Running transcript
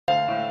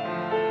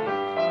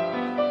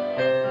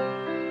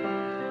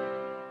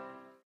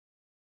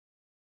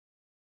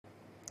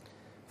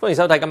歡迎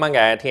收睇今晚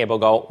嘅天氣報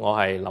告，我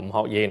係林學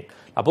賢。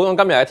本港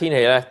今日嘅天氣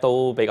咧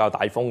都比較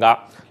大風㗎。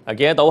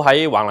見得到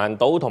喺橫瀾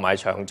島同埋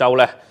長洲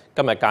咧，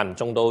今日間唔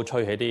中都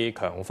吹起啲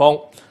強風。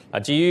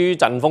至於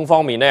陣風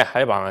方面咧，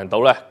喺橫瀾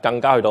島咧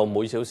更加去到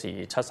每小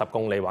時70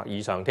公里或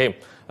以上添。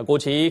故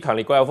此強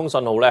烈季候風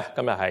信號咧，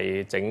今日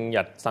係整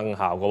日生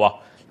效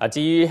嘅。至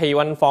於氣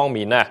温方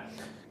面咧，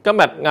今日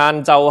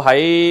晏晝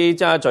喺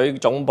尖沙咀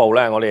總部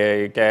咧，我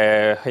哋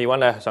嘅氣温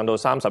咧上到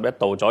31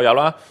度左右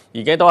啦，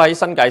而且都喺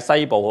新界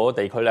西部好多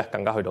地區咧，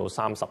更加去到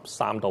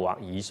33度或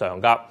以上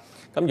㗎。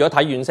咁如果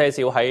睇遠些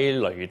少喺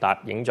雷達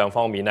影像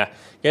方面咧，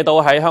見到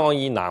喺香港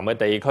以南嘅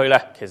地區咧，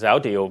其實有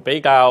條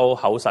比較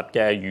厚實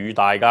嘅雨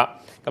帶㗎。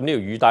咁呢條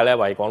雨帶咧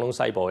為廣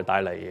東西部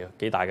帶嚟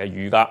幾大嘅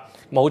雨㗎。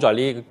咁好在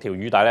呢條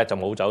雨帶咧就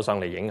冇走上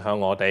嚟影響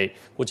我哋，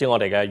故此我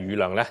哋嘅雨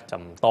量咧就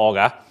唔多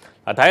㗎。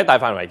睇一大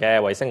範圍嘅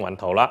衛星雲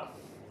圖啦。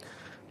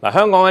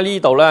香港喺呢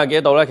度咧，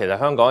見到咧，其實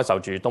香港受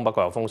住東北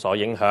季候風所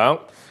影響。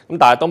咁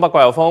但係東北季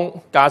候風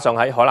加上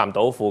喺海南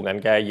島附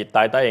近嘅熱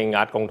帶低氣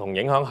壓共同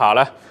影響下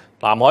咧，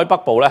南海北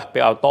部咧比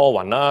較多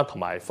雲啦，同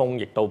埋風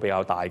亦都比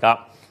較大㗎。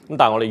咁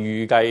但係我哋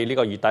預計呢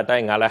個熱帶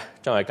低氣壓咧，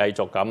將係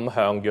繼續咁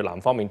向越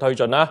南方面推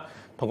進啦。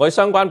同佢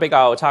相關比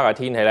較差嘅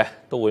天氣咧，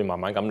都會慢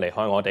慢咁離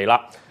開我哋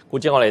啦。故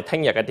此我哋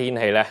聽日嘅天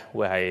氣咧，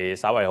會係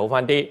稍為好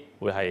返啲，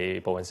會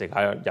係部分時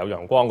間有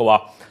陽光嘅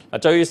喎。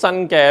最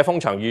新嘅風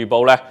場預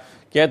報咧，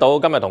見得到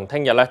今日同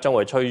聽日咧將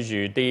會吹住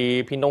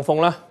啲偏東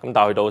風啦。咁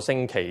但係去到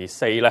星期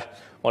四咧，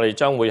我哋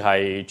將會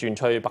係轉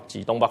吹北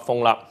至東北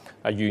風啦。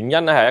原因咧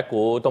係一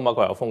股東北季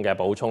候風嘅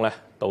補充咧，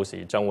到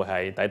時將會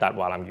係抵達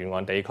華南沿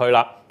岸地區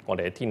啦。我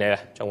哋嘅天氣咧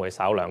將會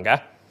稍涼嘅。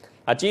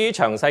至於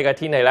詳細嘅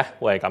天氣咧，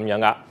會係咁樣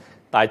噶，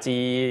大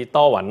致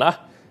多雲啦，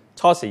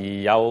初時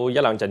有一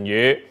兩陣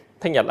雨。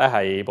聽日咧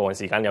係部分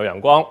時間有陽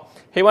光，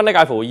氣温咧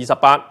介乎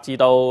28至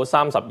到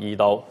32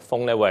度，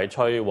風咧會係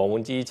吹和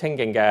緩至清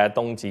勁嘅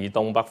東至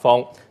東北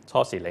風，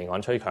初時離岸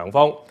吹強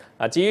風。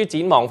至於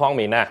展望方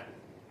面咧，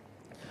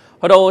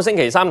去到星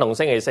期三同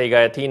星期四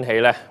嘅天氣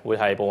咧，會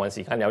係部分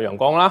時間有陽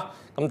光啦。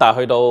咁但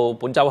係去到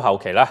本週後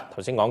期啦，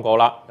頭先講過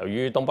啦，由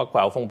於東北季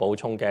候風補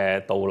充嘅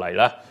到嚟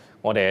啦，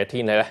我哋嘅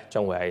天氣咧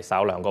將會係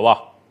稍涼嘅喎。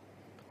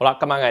好啦，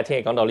今晚嘅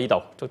天氣講到呢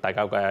度，祝大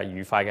家有個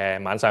愉快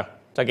嘅晚上，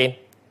再見。